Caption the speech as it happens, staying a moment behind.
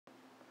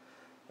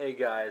Hey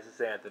guys,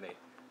 it's Anthony.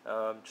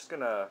 I'm just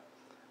gonna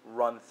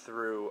run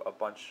through a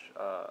bunch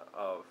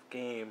of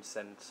games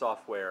and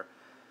software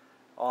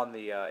on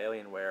the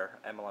Alienware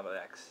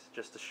M11x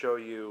just to show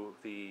you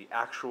the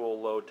actual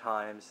load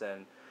times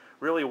and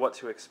really what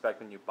to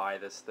expect when you buy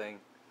this thing.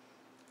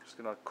 Just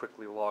gonna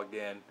quickly log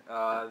in.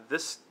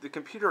 The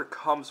computer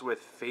comes with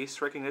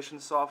face recognition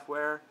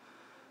software,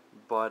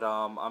 but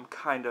I'm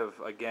kind of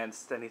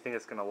against anything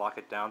that's gonna lock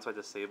it down, so I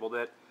disabled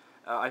it.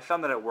 I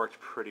found that it worked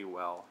pretty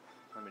well.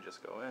 Let me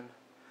just go in.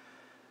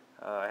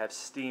 I have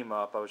Steam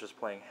up. I was just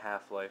playing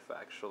Half-Life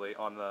actually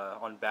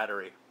on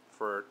battery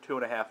for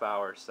 2.5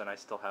 hours, and I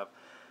still have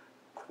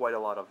quite a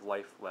lot of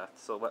life left.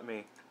 So let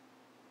me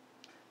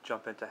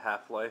jump into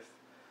Half-Life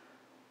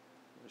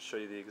and show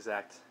you the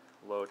exact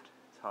load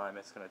time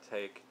it's going to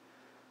take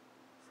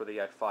for the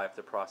i5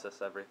 to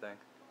process everything.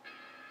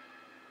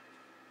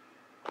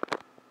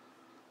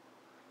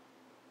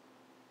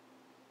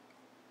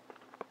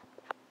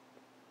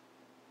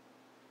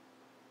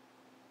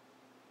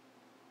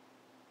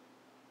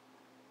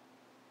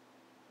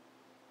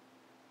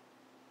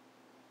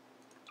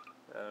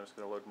 And I'm just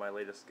going to load my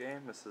latest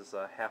game. This is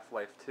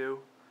Half-Life 2.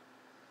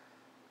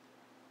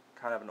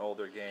 Kind of an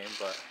older game,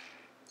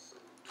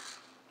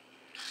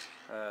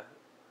 but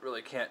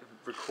really can't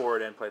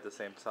record and play at the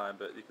same time,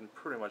 but you can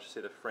pretty much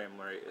see the frame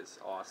rate is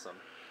awesome.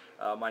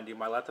 Mind you,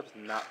 my laptop's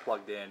not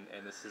plugged in,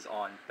 and this is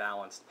on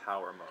balanced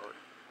power mode.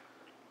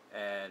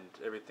 And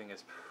everything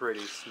is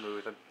pretty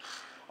smooth. And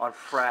on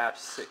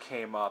Fraps, it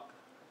came up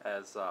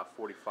as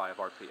 45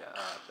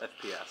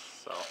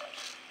 FPS, so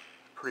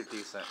pretty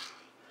decent.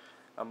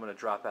 I'm going to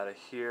drop out of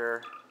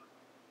here,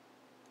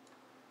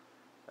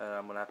 and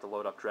I'm going to have to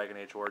load up Dragon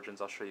Age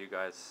Origins. I'll show you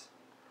guys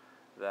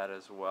that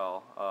as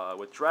well.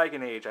 With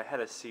Dragon Age, I had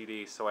a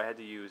CD, so I had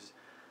to use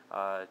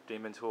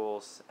Daemon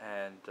Tools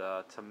and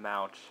to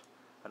mount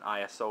an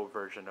ISO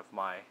version of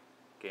my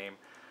game.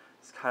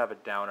 It's kind of a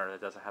downer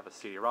that doesn't have a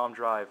CD-ROM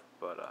drive,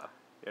 but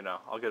you know,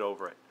 I'll get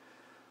over it.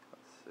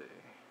 Let's see.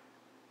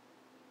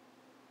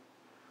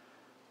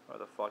 Where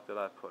the fuck did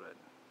I put it?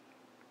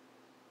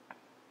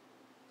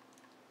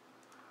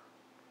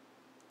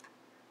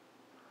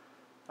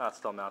 Ah, it's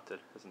still mounted.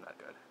 Isn't that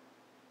good?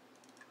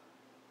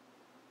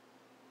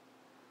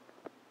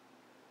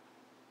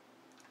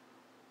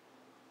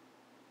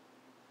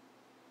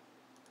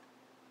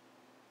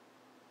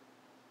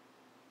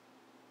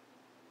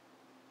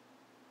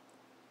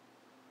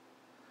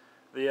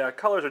 The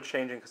colors are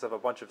changing because of a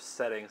bunch of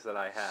settings that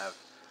I have.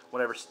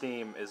 Whenever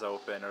Steam is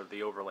open or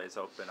the overlay is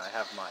open, I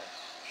have my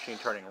machine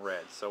turning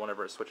red, so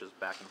whenever it switches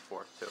back and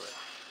forth to it,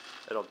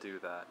 it'll do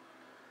that.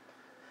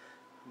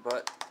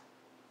 But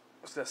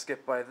I'm just going to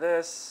skip by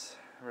this,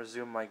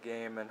 resume my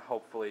game, and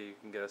hopefully you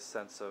can get a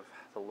sense of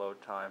the load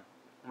time.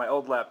 My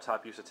old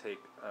laptop used to take,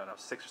 I don't know,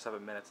 6 or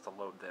 7 minutes to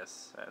load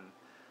this, and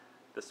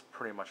this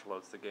pretty much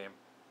loads the game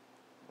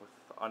with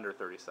under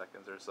 30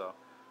 seconds or so.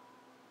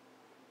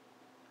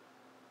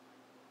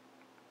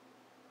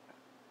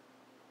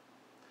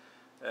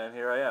 And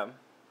here I am.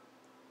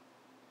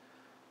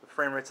 The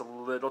frame rate's a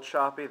little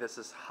choppy. This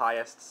is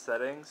highest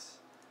settings.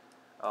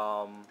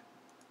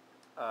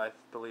 I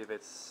believe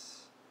it's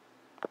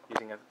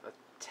using a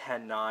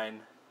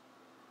 10.9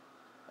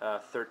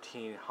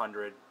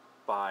 1300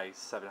 by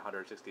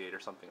 768 or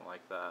something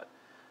like that.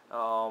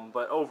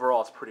 But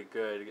overall it's pretty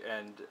good,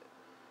 and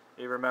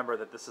you remember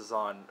that this is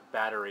on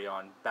battery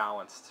on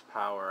balanced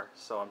power,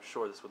 so I'm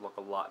sure this would look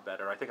a lot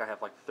better. I think I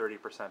have like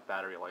 30%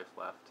 battery life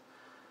left.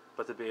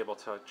 But to be able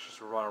to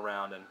just run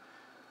around and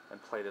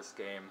play this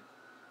game,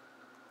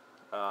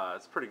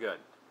 it's pretty good.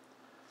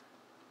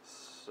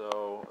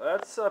 So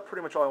that's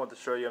pretty much all I wanted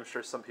to show you. I'm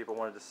sure some people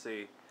wanted to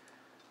see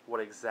what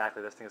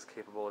exactly this thing is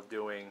capable of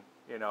doing,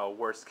 you know,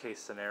 worst case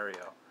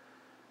scenario.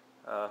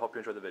 Hope you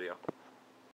enjoyed the video.